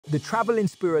The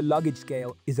inspira Luggage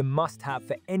Scale is a must-have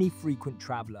for any frequent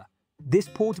traveler. This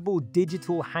portable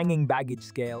digital hanging baggage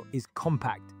scale is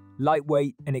compact,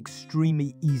 lightweight, and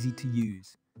extremely easy to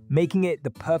use, making it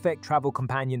the perfect travel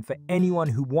companion for anyone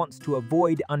who wants to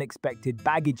avoid unexpected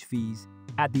baggage fees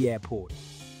at the airport.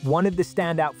 One of the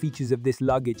standout features of this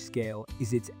luggage scale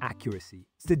is its accuracy.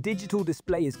 The digital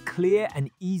display is clear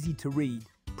and easy to read,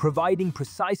 providing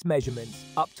precise measurements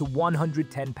up to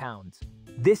 110 pounds.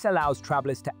 This allows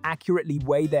travelers to accurately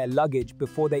weigh their luggage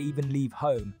before they even leave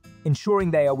home, ensuring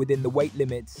they are within the weight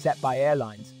limits set by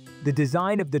airlines. The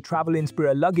design of the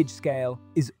inspira Luggage Scale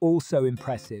is also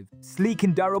impressive. Sleek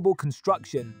and durable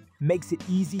construction makes it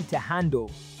easy to handle,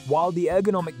 while the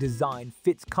ergonomic design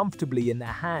fits comfortably in the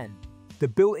hand. The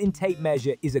built-in tape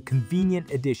measure is a convenient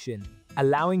addition,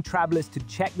 allowing travelers to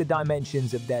check the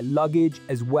dimensions of their luggage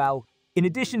as well. In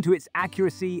addition to its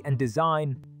accuracy and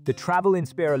design, the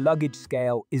inspira Luggage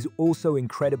Scale is also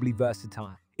incredibly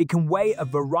versatile. It can weigh a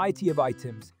variety of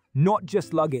items, not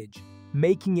just luggage,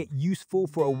 making it useful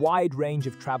for a wide range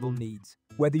of travel needs.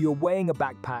 Whether you're weighing a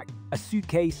backpack, a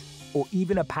suitcase, or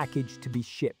even a package to be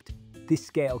shipped, this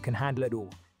scale can handle it all.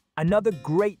 Another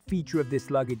great feature of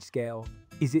this luggage scale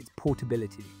is its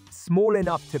portability. Small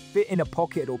enough to fit in a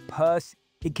pocket or purse,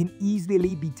 it can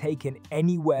easily be taken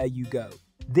anywhere you go.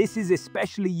 This is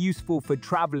especially useful for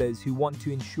travelers who want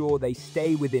to ensure they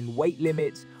stay within weight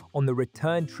limits on the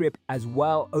return trip as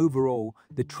well. Overall,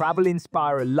 the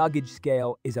inspira Luggage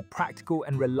Scale is a practical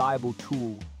and reliable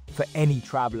tool for any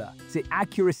traveler. Its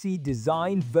accuracy,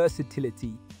 design,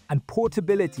 versatility, and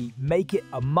portability make it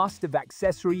a must-have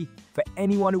accessory for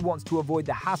anyone who wants to avoid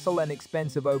the hassle and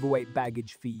expense of overweight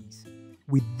baggage fees.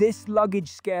 With this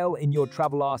luggage scale in your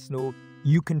travel arsenal,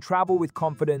 you can travel with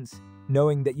confidence,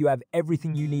 knowing that you have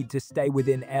everything you need to stay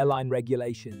within airline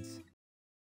regulations.